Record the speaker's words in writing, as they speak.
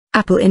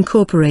Apple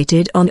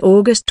Incorporated on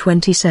August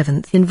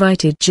 27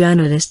 invited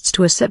journalists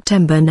to a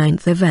September 9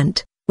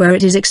 event, where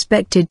it is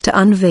expected to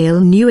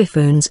unveil new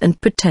iPhones and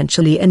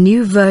potentially a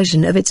new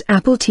version of its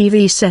Apple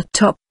TV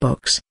set-top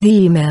box.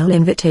 The email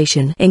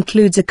invitation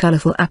includes a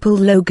colorful Apple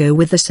logo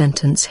with the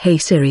sentence "Hey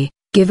Siri,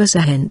 give us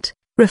a hint,"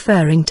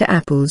 referring to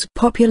Apple's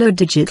popular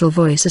digital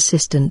voice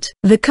assistant.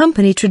 The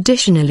company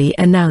traditionally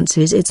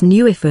announces its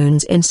new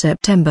iPhones in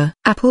September.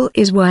 Apple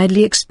is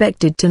widely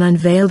expected to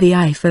unveil the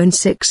iPhone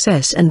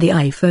 6s and the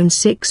iPhone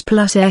 6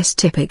 Plus S.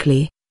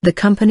 Typically, the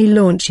company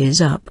launches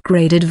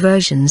upgraded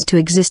versions to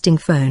existing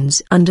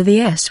phones under the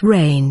S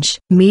range.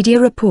 Media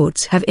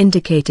reports have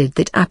indicated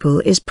that Apple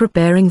is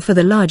preparing for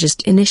the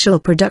largest initial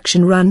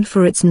production run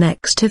for its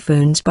next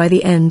iPhones by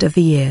the end of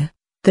the year.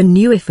 The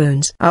new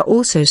iPhones are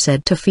also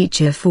said to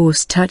feature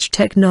Force Touch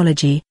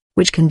technology,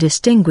 which can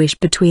distinguish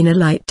between a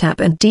light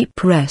tap and deep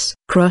press.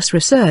 Cross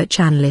research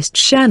analyst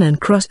Shannon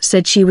Cross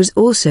said she was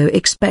also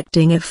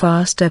expecting a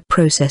faster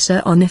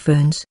processor on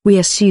iPhones. "We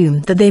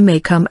assume that they may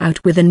come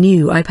out with a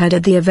new iPad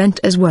at the event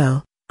as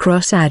well,"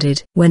 Cross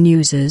added. When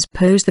users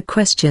posed the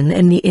question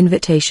in the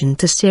invitation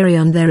to Siri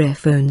on their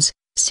iPhones,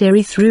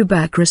 Siri threw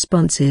back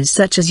responses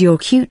such as "You're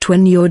cute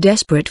when you're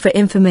desperate for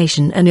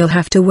information and you'll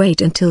have to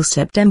wait until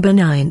September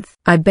 9.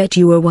 I bet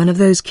you were one of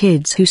those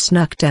kids who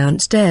snuck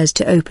downstairs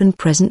to open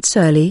presents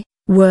early,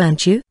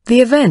 weren't you?"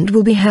 The event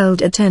will be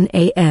held at 10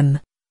 a.m.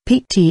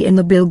 PT in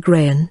the Bill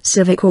Graham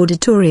Civic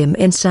Auditorium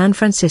in San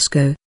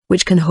Francisco,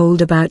 which can hold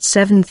about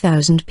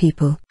 7,000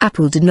 people.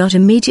 Apple did not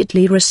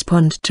immediately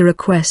respond to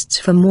requests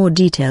for more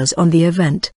details on the event.